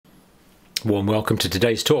Warm welcome to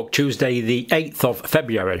today's talk, Tuesday the 8th of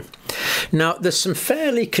February. Now, there's some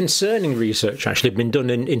fairly concerning research actually been done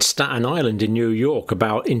in Staten Island in New York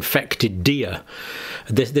about infected deer.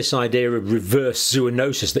 This idea of reverse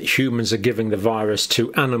zoonosis, that humans are giving the virus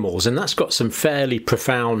to animals, and that's got some fairly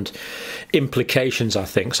profound implications, I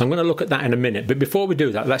think. So I'm going to look at that in a minute. But before we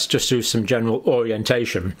do that, let's just do some general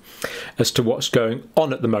orientation as to what's going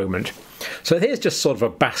on at the moment. So here's just sort of a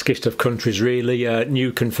basket of countries, really.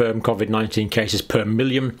 New confirmed COVID-19 cases per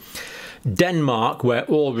million. Denmark, where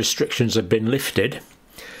all restrictions have been lifted.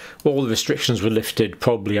 All the restrictions were lifted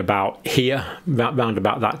probably about here, round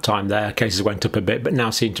about that time there. Cases went up a bit, but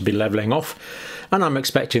now seem to be levelling off. And I'm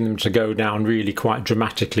expecting them to go down really quite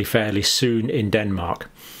dramatically fairly soon in Denmark.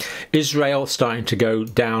 Israel starting to go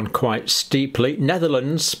down quite steeply.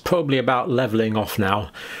 Netherlands probably about levelling off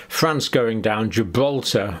now. France going down.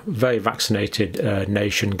 Gibraltar, very vaccinated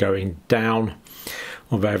nation, going down.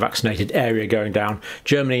 Or very vaccinated area going down.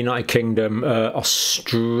 Germany, United Kingdom,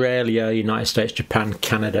 Australia, United States, Japan,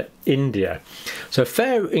 Canada, India. So a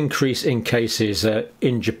fair increase in cases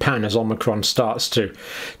in Japan as Omicron starts to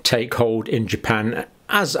take hold in Japan,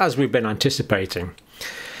 as we've been anticipating.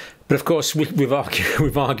 But of course, we've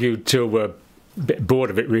argued till we're a bit bored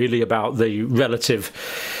of it, really, about the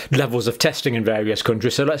relative levels of testing in various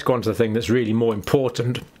countries. So let's go on to the thing that's really more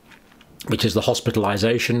important, which is the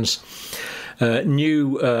hospitalisations.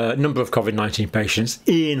 New number of COVID-19 patients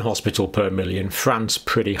in hospital per million. France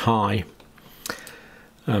pretty high.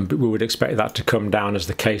 But we would expect that to come down as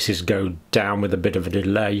the cases go down with a bit of a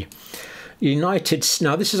delay. Now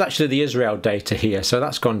this is actually the Israel data here, so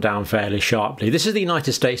that's gone down fairly sharply. This is the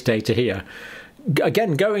United States data here.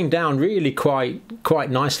 Again, going down really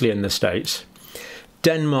quite nicely in the States.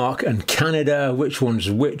 Denmark and Canada, which one's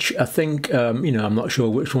which? I think I'm not sure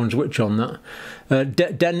which one's which on that.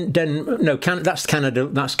 That's Canada.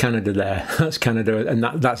 That's Canada there. That's Canada, and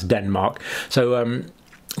that's Denmark. So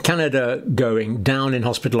Canada going down in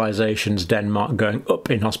hospitalisations, Denmark going up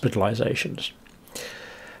in hospitalisations.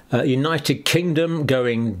 United Kingdom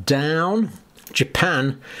going down.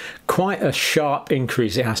 Japan, quite a sharp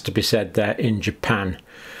increase, it has to be said, there in Japan.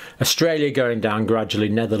 Australia going down gradually,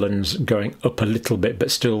 Netherlands going up a little bit,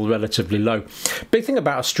 but still relatively low. Big thing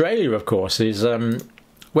about Australia, of course, is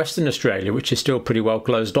Western Australia, which is still pretty well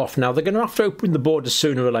closed off. Now, they're going to have to open the borders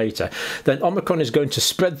sooner or later. Then Omicron is going to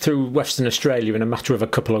spread through Western Australia in a matter of a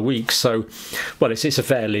couple of weeks. So, well, it's a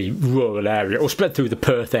fairly rural area, or spread through the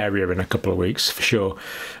Perth area in a couple of weeks, for sure.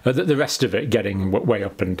 The rest of it getting way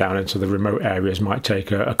up and down into the remote areas might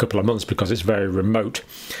take a couple of months because it's very remote.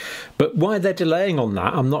 But why they're delaying on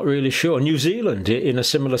that, I'm not really sure. New Zealand in a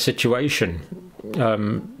similar situation,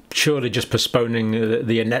 surely just postponing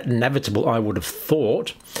the inevitable, I would have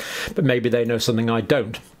thought, but maybe they know something I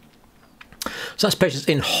don't. So that's patients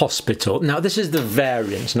in hospital. Now, this is the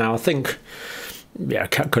variants. Now, I think,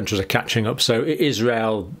 countries are catching up. So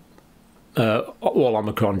Israel, all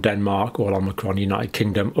Omicron, Denmark, all Omicron, United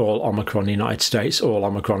Kingdom, all Omicron, United States, all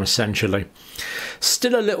Omicron essentially.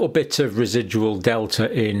 Still a little bit of residual Delta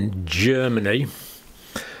in Germany.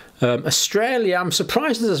 Australia, I'm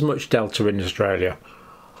surprised there's as much Delta in Australia.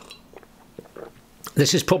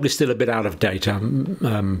 This is probably still a bit out of date,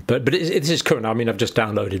 but this is current. I mean, I've just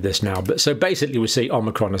downloaded this now. But so basically we see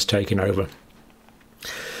Omicron has taken over.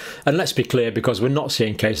 And let's be clear, because we're not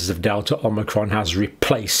seeing cases of Delta, Omicron has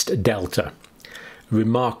replaced Delta.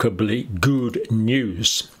 Remarkably good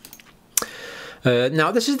news.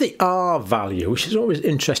 Now, this is the R value, which is always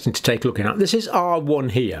interesting to take a look at. This is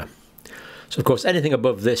R1 here. So, of course, anything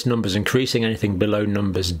above this, numbers increasing, anything below,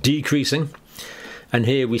 numbers decreasing. And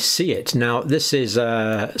here we see it. Now, this is,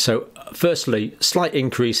 so firstly, slight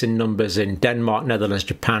increase in numbers in Denmark, Netherlands,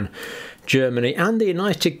 Japan, Germany, and the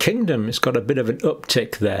United Kingdom. It's got a bit of an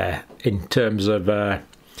uptick there in terms of, the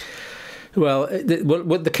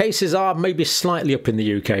cases are maybe slightly up in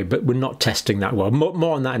the UK, but we're not testing that well.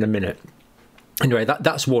 More on that in a minute. Anyway,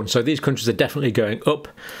 that's one. So these countries are definitely going up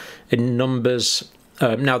in numbers.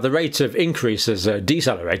 Now, the rate of increase has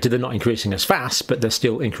decelerated. They're not increasing as fast, but they're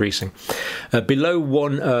still increasing. Below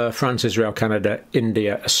one, France, Israel, Canada,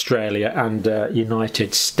 India, Australia, and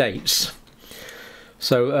United States.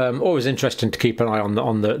 So always interesting to keep an eye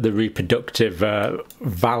on the reproductive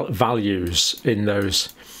values in those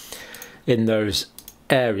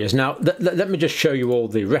areas. Now, let me just show you all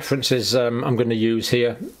the references I'm going to use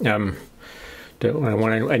here. Don't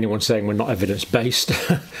want anyone saying we're not evidence-based.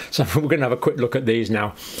 So we're going to have a quick look at these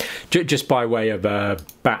now, just by way of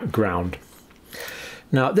background.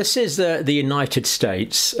 Now, this is the United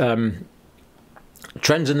States.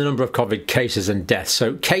 Trends in the number of COVID cases and deaths.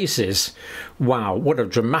 So cases, wow, what a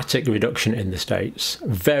dramatic reduction in the States.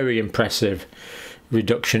 Very impressive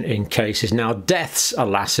reduction in cases. Now, deaths,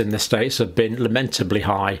 alas, in the States have been lamentably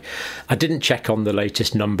high. I didn't check on the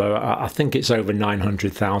latest number. I think it's over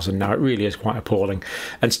 900,000 now. It really is quite appalling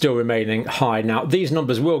and still remaining high. Now, these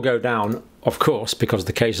numbers will go down, of course, because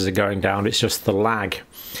the cases are going down. It's just the lag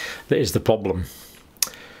that is the problem.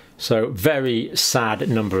 So very sad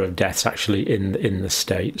number of deaths actually in the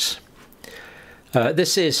States.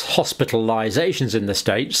 This is hospitalizations in the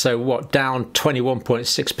States. So what, down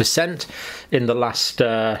 21.6% in the last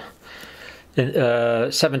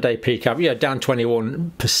 7-day peak. Yeah, down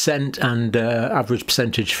 21% and average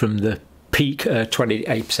percentage from the peak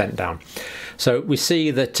 28% down. So we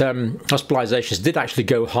see that hospitalizations did actually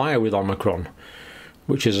go higher with Omicron,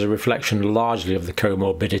 which is a reflection largely of the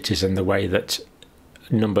comorbidities and the way that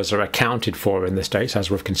numbers are accounted for in the States, as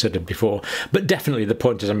we've considered before. But definitely the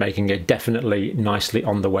pointers are making it definitely nicely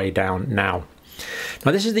on the way down now.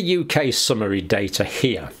 Now, this is the UK summary data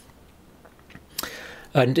here,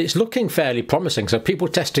 and it's looking fairly promising. So people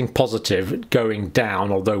testing positive going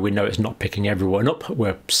down, although we know it's not picking everyone up.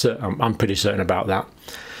 I'm pretty certain about that.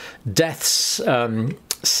 Deaths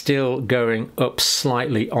still going up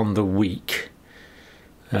slightly on the week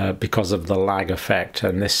because of the lag effect,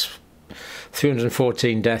 and this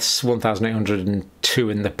 314 deaths, 1,802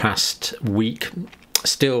 in the past week,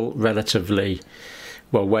 still relatively,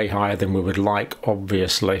 well, way higher than we would like,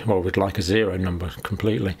 obviously. Well, we'd like a zero number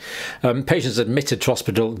completely. Patients admitted to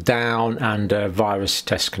hospital down, and virus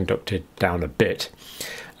tests conducted down a bit.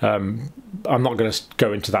 I'm not going to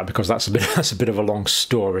go into that because that's a bit of a long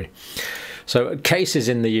story. So cases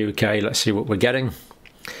in the UK, let's see what we're getting.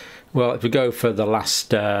 Well, if we go for the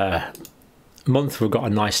last month, we've got a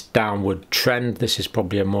nice downward trend. This is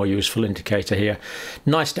probably a more useful indicator here.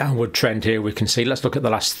 Nice downward trend here we can see. Let's look at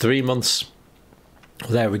the last 3 months.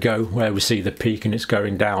 There we go, where we see the peak, and it's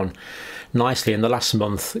going down nicely. In the last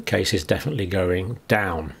month, the case is definitely going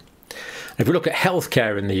down. If we look at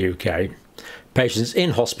healthcare in the UK, patients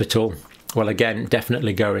in hospital, well, again,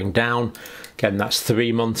 definitely going down. Again, that's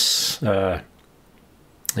 3 months. Yeah,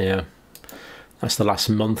 that's the last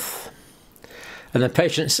month. And then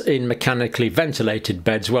patients in mechanically ventilated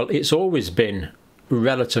beds, well, it's always been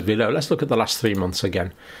relatively low. Let's look at the last 3 months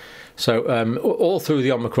again. So all through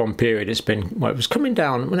the Omicron period, it's been, well, it was coming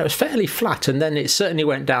down, when it was fairly flat, and then it certainly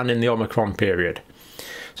went down in the Omicron period.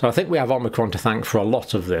 So I think we have Omicron to thank for a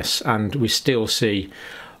lot of this, and we still see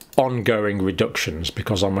ongoing reductions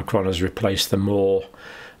because Omicron has replaced the more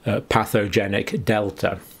pathogenic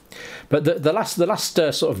Delta. But the last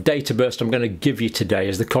sort of data burst I'm going to give you today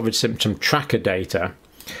is the COVID symptom tracker data,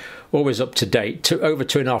 always up to date. Over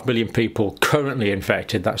 2.5 million people currently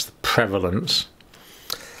infected. That's the prevalence.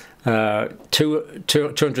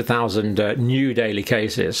 200,000 new daily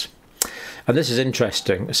cases. And this is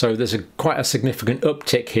interesting. So there's quite a significant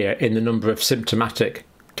uptick here in the number of symptomatic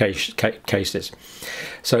cases.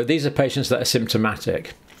 So these are patients that are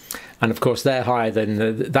symptomatic. And of course, they're higher than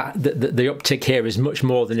the uptick here is much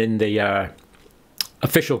more than in the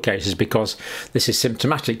official cases, because this is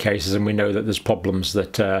symptomatic cases, and we know that there's problems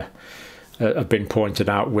that have been pointed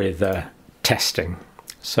out with testing.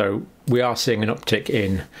 So we are seeing an uptick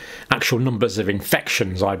in actual numbers of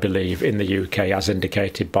infections, I believe, in the UK, as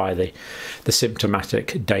indicated by the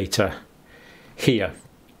symptomatic data here.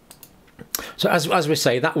 So as we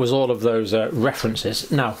say, that was all of those references.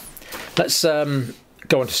 Now, let's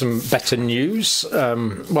go on to some better news.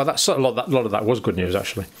 Well, that's a lot of that was good news,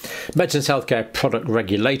 actually. Medicines Healthcare Product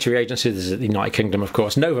Regulatory Agency, this is the United Kingdom, of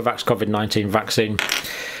course. Novavax COVID-19 vaccine,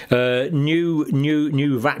 new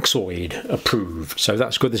Nuvaxovid approved, so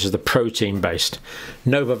that's good. This is the protein-based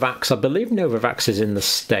Novavax. I believe Novavax is in the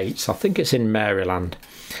States. I think it's in Maryland,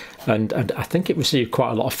 and I think it received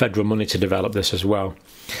quite a lot of federal money to develop this as well.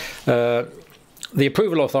 The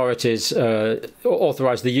approval authorities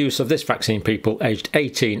authorised the use of this vaccine people aged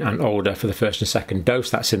 18 and older for the first and second dose.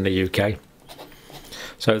 That's in the UK.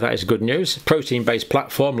 So that is good news. Protein-based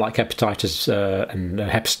platform like hepatitis and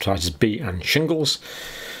hepatitis B and shingles.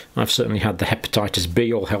 I've certainly had the hepatitis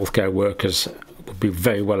B. All healthcare workers would be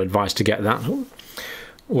very well advised to get that.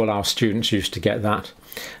 All our students used to get that.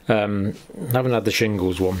 Haven't had the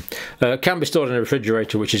shingles one. Can be stored in a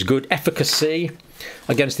refrigerator, which is good. Efficacy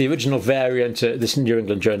against the original variant, this New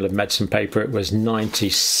England Journal of Medicine paper, it was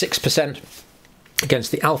 96%.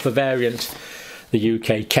 Against the alpha variant, the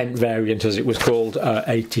UK Kent variant as it was called,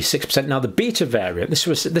 86%. Now the beta variant, this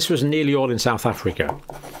was nearly all in South Africa.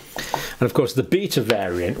 And of course, the beta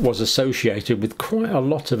variant was associated with quite a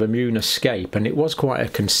lot of immune escape, and it was quite a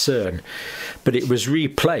concern. But it was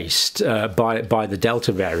replaced by the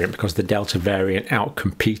Delta variant because the Delta variant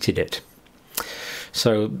outcompeted it.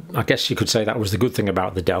 So I guess you could say that was the good thing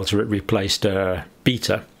about the Delta. It replaced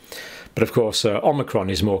beta. But of course,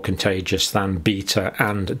 Omicron is more contagious than beta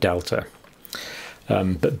and Delta.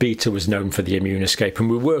 But beta was known for the immune escape, and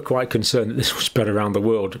we were quite concerned that this would spread around the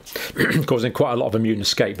world, causing quite a lot of immune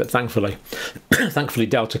escape. But thankfully, thankfully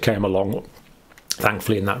Delta came along.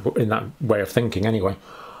 Thankfully, in that way of thinking, anyway,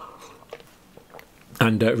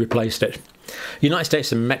 and replaced it. United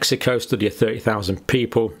States and Mexico study of 30,000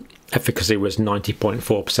 people. Efficacy was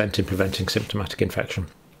 90.4% in preventing symptomatic infection.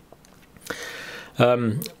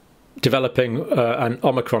 Developing an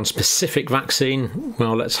Omicron-specific vaccine.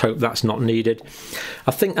 Well, let's hope that's not needed.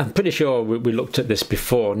 I'm pretty sure we looked at this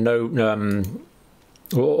before. No,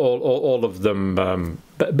 all of them.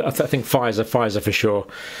 But I think Pfizer for sure.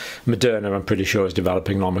 Moderna, I'm pretty sure, is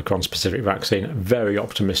developing an Omicron-specific vaccine. Very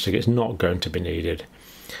optimistic. It's not going to be needed,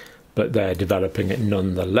 but they're developing it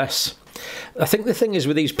nonetheless. I think the thing is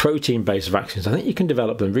with these protein-based vaccines, I think you can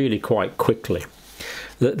develop them really quite quickly.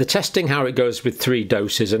 The testing, how it goes with 3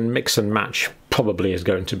 doses and mix and match, probably is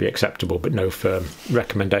going to be acceptable, but no firm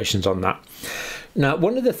recommendations on that. Now,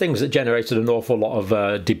 one of the things that generated an awful lot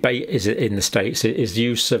of debate in the States is the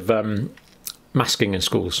use of masking in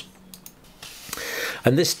schools.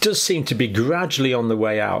 And this does seem to be gradually on the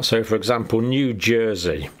way out. So, for example, New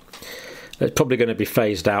Jersey, it's probably going to be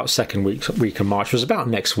phased out second week of March, was about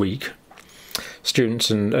next week.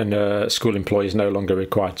 Students and school employees no longer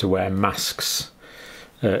required to wear masks.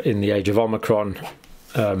 In the age of Omicron,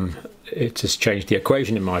 it has changed the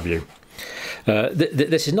equation, in my view.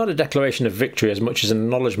 This is not a declaration of victory as much as an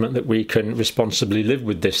acknowledgement that we can responsibly live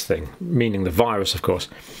with this thing, meaning the virus, of course.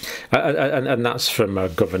 And that's from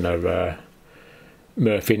Governor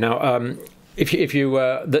Murphy. Now,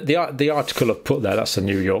 the article I've put there, that's the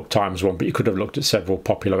New York Times one, but you could have looked at several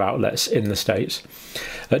popular outlets in the States.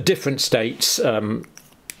 Different states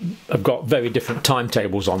have got very different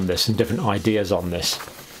timetables on this and different ideas on this.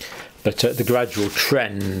 But the gradual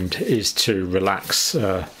trend is to relax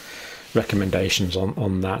recommendations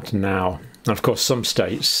on that now. And of course, some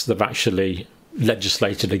states, they've actually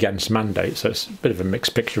legislated against mandates, so it's a bit of a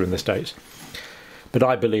mixed picture in the States. But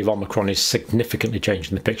I believe Omicron is significantly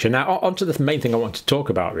changing the picture. Now, on to the main thing I want to talk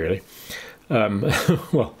about, really.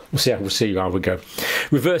 Well, we'll see how we go.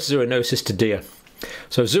 Reverse zoonosis to deer.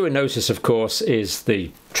 So zoonosis, of course, is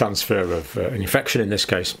the transfer of an infection, in this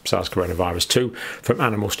case SARS coronavirus 2, from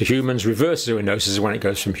animals to humans. Reverse zoonosis is when it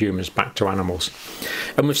goes from humans back to animals.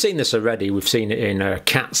 And we've seen this already. We've seen it in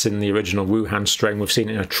cats in the original Wuhan strain. We've seen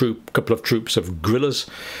it in a couple of troops of gorillas.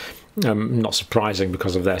 Not surprising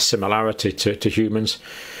because of their similarity to humans.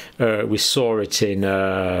 We saw it in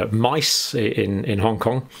mice in Hong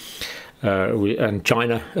Kong. And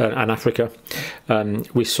China and Africa.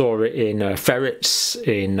 We saw it in ferrets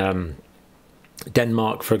in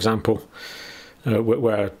Denmark, for example,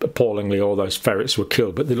 where appallingly all those ferrets were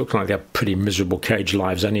killed, but they looked like they had pretty miserable cage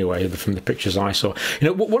lives anyway from the pictures I saw. You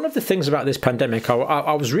know, one of the things about this pandemic,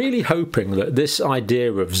 I was really hoping that this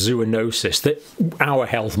idea of zoonosis, that our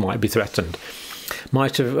health might be threatened,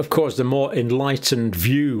 might have caused a more enlightened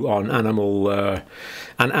view on animal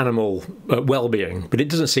well-being, but it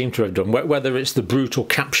doesn't seem to have done. Whether it's the brutal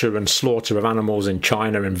capture and slaughter of animals in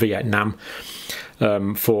China and Vietnam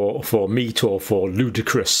for meat, or for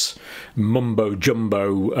ludicrous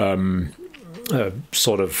mumbo-jumbo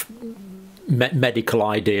sort of medical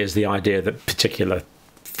ideas, the idea that particular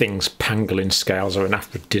things pangolin scales or an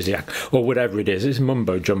aphrodisiac or whatever it is. It's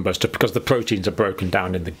mumbo-jumbo stuff because the proteins are broken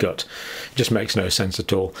down in the gut. It just makes no sense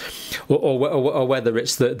at all. Or whether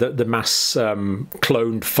it's the mass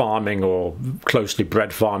cloned farming or closely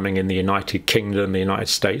bred farming in the United Kingdom, the United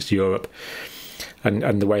States, Europe,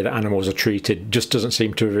 and the way that animals are treated just doesn't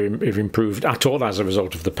seem to have improved at all as a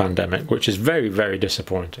result of the pandemic, which is very, very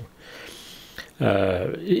disappointing.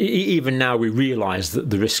 Even now we realise that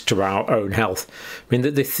the risk to our own health. I mean,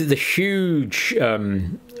 the huge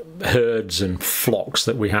herds and flocks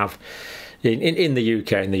that we have in the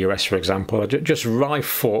UK and the US, for example, are just rife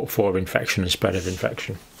for infection and spread of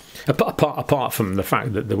infection. Apart from the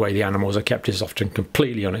fact that the way the animals are kept is often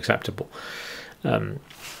completely unacceptable.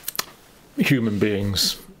 Human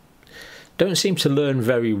beings don't seem to learn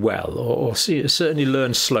very well, or certainly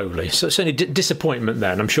learn slowly. So certainly disappointment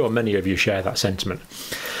there, and I'm sure many of you share that sentiment.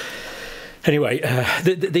 Anyway,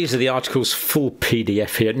 these are the article's full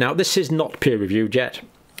PDF here. Now, this is not peer-reviewed yet,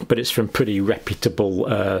 but it's from pretty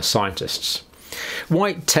reputable scientists.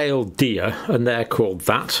 White-tailed deer, and they're called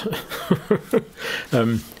that,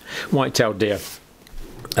 white-tailed deer.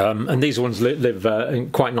 And these ones live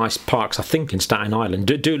in quite nice parks, I think, in Staten Island.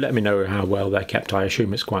 Do let me know how well they're kept. I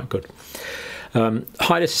assume it's quite good.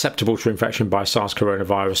 Highly susceptible to infection by SARS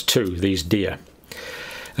coronavirus 2, these deer.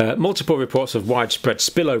 Multiple reports of widespread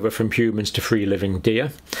spillover from humans to free-living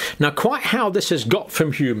deer. Now, quite how this has got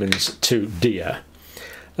from humans to deer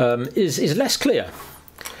is less clear.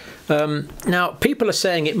 Now, people are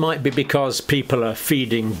saying it might be because people are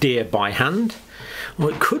feeding deer by hand. Well,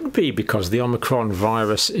 it could be because the Omicron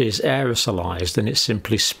virus is aerosolized and it's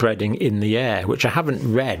simply spreading in the air, which I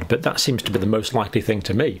haven't read, but that seems to be the most likely thing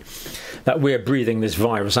to me, that we're breathing this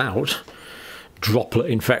virus out. Droplet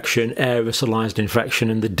infection, aerosolized infection,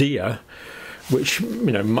 and the deer, which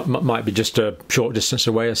might be just a short distance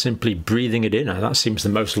away, are simply breathing it in. That seems the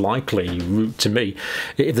most likely route to me.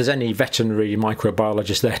 If there's any veterinary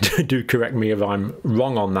microbiologists there, do correct me if I'm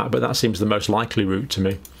wrong on that, but that seems the most likely route to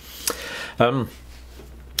me.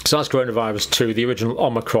 SARS coronavirus 2, the original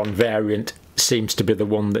Omicron variant, seems to be the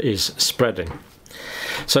one that is spreading.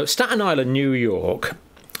 So Staten Island, New York,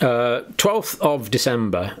 12th of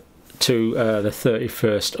December to the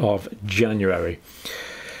 31st of January.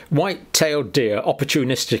 White-tailed deer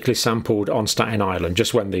opportunistically sampled on Staten Island,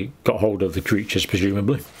 just when they got hold of the creatures,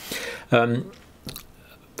 presumably.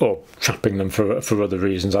 Or trapping them for other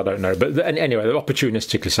reasons, I don't know. But anyway, they're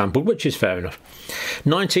opportunistically sampled, which is fair enough.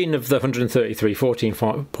 19 of the 133,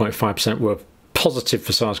 14.5%, were positive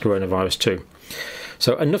for SARS coronavirus 2.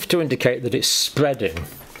 So enough to indicate that it's spreading.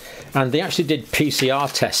 And they actually did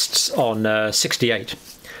PCR tests on 68.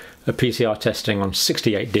 PCR testing on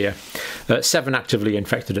 68 deer. 7 actively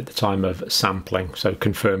infected at the time of sampling, so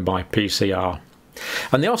confirmed by PCR.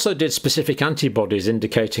 And they also did specific antibodies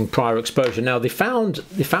indicating prior exposure. Now, they found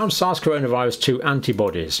SARS coronavirus 2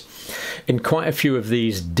 antibodies in quite a few of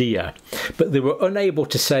these deer, but they were unable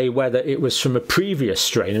to say whether it was from a previous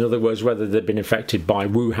strain. In other words, whether they'd been infected by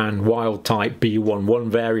Wuhan wild type B11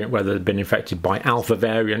 variant, whether they'd been infected by Alpha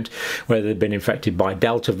variant, whether they'd been infected by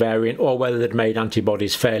Delta variant, or whether they'd made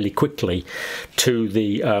antibodies fairly quickly to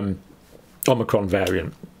the Omicron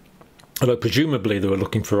variant. Although presumably they were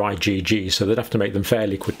looking for IgG, so they'd have to make them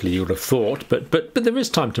fairly quickly, you would have thought. But there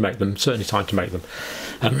is time to make them, certainly time to make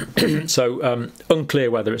them. So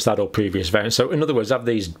unclear whether it's that or previous variant. So in other words, have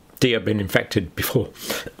these deer been infected before?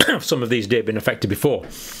 Some of these deer been infected before?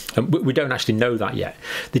 We don't actually know that yet.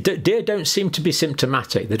 The deer don't seem to be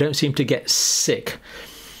symptomatic. They don't seem to get sick.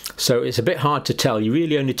 So it's a bit hard to tell. You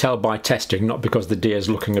really only tell by testing, not because the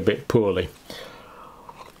deer's looking a bit poorly.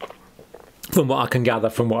 From what I can gather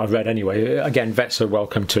from what I've read anyway. Again, vets are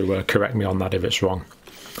welcome to correct me on that if it's wrong.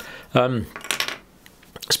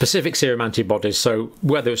 Specific serum antibodies, so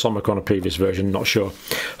whether it's Omicron or previous version, not sure.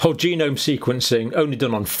 Whole genome sequencing, only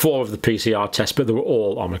done on 4 of the PCR tests, but they were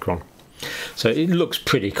all Omicron. So it looks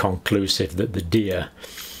pretty conclusive that the deer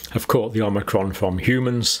have caught the Omicron from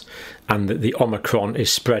humans and that the Omicron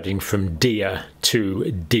is spreading from deer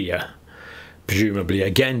to deer. Presumably,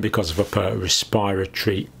 again, because of upper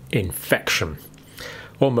respiratory infection.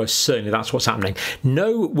 Almost certainly that's what's happening.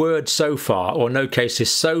 No word so far, or no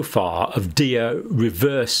cases so far, of deer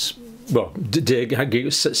reverse, well,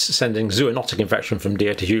 deer sending zoonotic infection from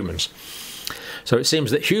deer to humans. So it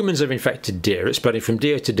seems that humans have infected deer, it's spreading from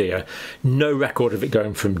deer to deer. No record of it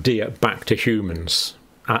going from deer back to humans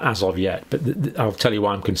as of yet, but I'll tell you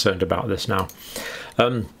why I'm concerned about this now.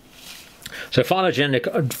 So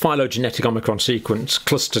phylogenetic Omicron sequence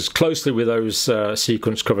clusters closely with those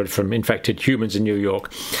sequence covered from infected humans in New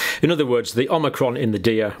York. In other words, the Omicron in the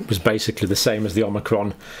deer was basically the same as the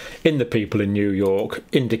Omicron in the people in New York,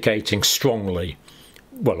 indicating strongly,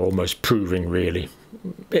 well, almost proving really,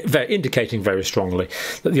 indicating very strongly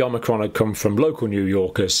that the Omicron had come from local New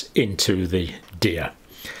Yorkers into the deer,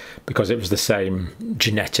 because it was the same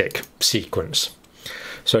genetic sequence.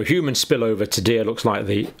 So human spillover to deer looks like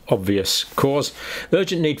the obvious cause.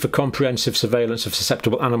 Urgent need for comprehensive surveillance of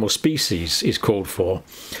susceptible animal species is called for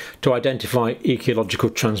to identify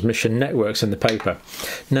ecological transmission networks in the paper.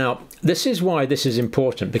 Now, this is why this is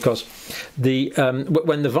important, because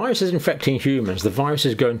when the virus is infecting humans, the virus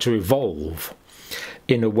is going to evolve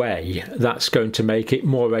in a way that's going to make it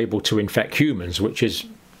more able to infect humans, which is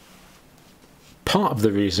part of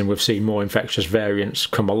the reason we've seen more infectious variants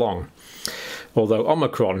come along. Although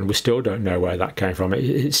Omicron, we still don't know where that came from.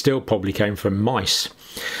 It still probably came from mice.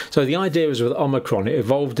 So the idea is with Omicron, it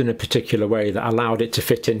evolved in a particular way that allowed it to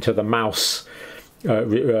fit into the mouse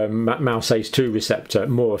ACE2 receptor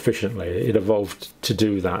more efficiently. It evolved to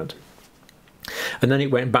do that. And then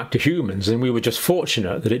it went back to humans, and we were just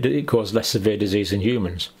fortunate that it caused less severe disease in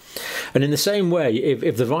humans. And in the same way,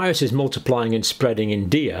 if the virus is multiplying and spreading in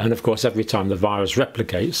deer, and of course every time the virus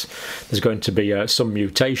replicates, there's going to be some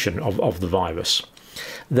mutation of the virus,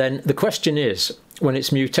 then the question is, when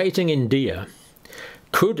it's mutating in deer,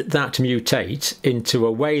 could that mutate into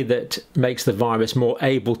a way that makes the virus more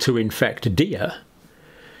able to infect deer,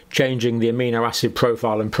 changing the amino acid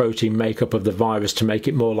profile and protein makeup of the virus to make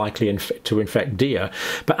it more likely to infect deer?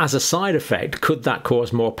 But as a side effect, could that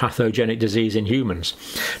cause more pathogenic disease in humans?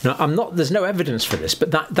 Now, there's no evidence for this,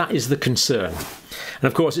 but that is the concern. And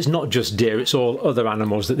of course, it's not just deer, it's all other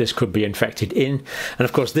animals that this could be infected in. And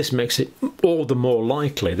of course, this makes it all the more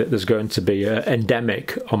likely that there's going to be an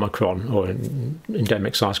endemic Omicron or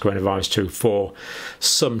endemic SARS-CoV-2 for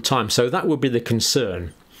some time. So that would be the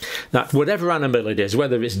concern, that whatever animal it is,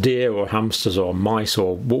 whether it's deer or hamsters or mice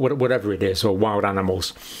or whatever it is, or wild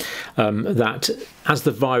animals, that as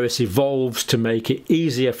the virus evolves to make it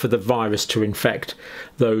easier for the virus to infect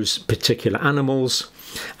those particular animals,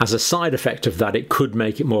 as a side effect of that, it could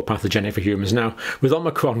make it more pathogenic for humans. Now, with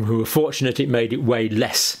Omicron, we were fortunate it made it way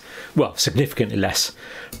less, well, significantly less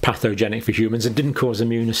pathogenic for humans and didn't cause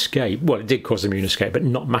immune escape. Well, it did cause immune escape, but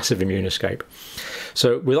not massive immune escape.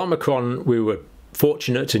 So with Omicron, we were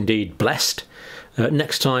fortunate, indeed blessed.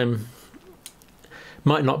 Next time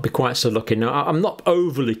might not be quite so lucky. Now, I'm not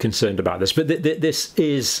overly concerned about this, but this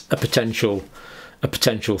is a potential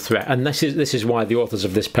threat, and this is why the authors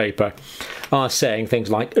of this paper are saying things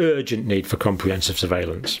like urgent need for comprehensive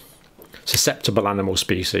surveillance, susceptible animal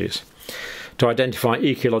species, to identify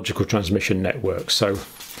ecological transmission networks. So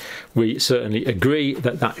we certainly agree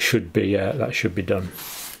that should be done.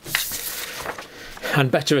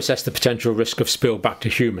 And better assess the potential risk of spill back to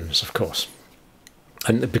humans, of course.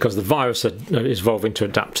 And because the virus is evolving to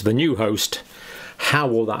adapt to the new host, how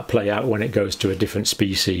will that play out when it goes to a different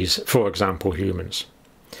species, for example, humans?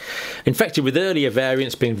 Infected with earlier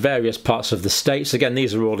variants being various parts of the states. Again,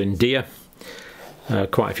 these are all in deer.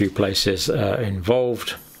 Quite a few places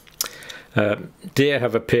involved. Deer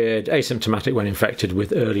have appeared asymptomatic when infected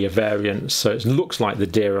with earlier variants, so it looks like the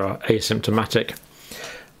deer are asymptomatic.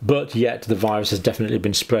 But yet the virus has definitely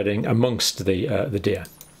been spreading amongst the deer.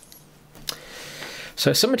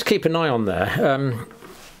 So something to keep an eye on there.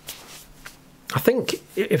 I think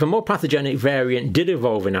if a more pathogenic variant did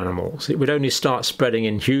evolve in animals, it would only start spreading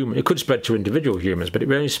in humans. It could spread to individual humans, but it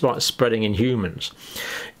would only start spreading in humans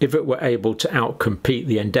if it were able to outcompete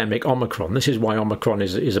the endemic Omicron. This is why Omicron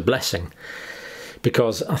is a blessing,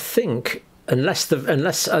 because I think unless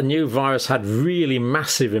a new virus had really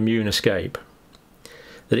massive immune escape,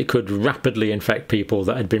 that it could rapidly infect people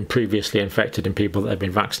that had been previously infected in people that had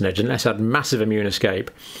been vaccinated, unless it had massive immune escape,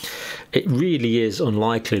 it really is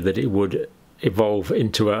unlikely that it would evolve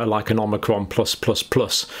into like an Omicron plus.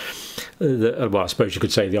 Well, I suppose you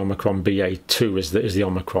could say the Omicron BA2 is the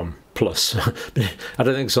Omicron plus. I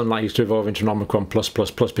don't think it's unlikely to evolve into an Omicron plus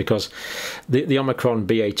because the Omicron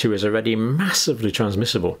BA2 is already massively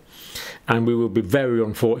transmissible, and we will be very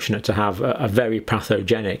unfortunate to have a very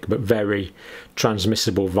pathogenic but very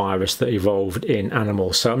transmissible virus that evolved in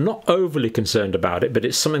animals. So I'm not overly concerned about it, but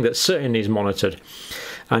it's something that certainly needs monitored.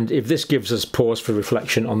 And if this gives us pause for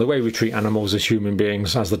reflection on the way we treat animals as human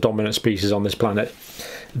beings, as the dominant species on this planet,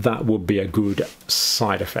 that would be a good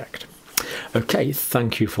side effect. Okay,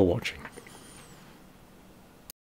 thank you for watching.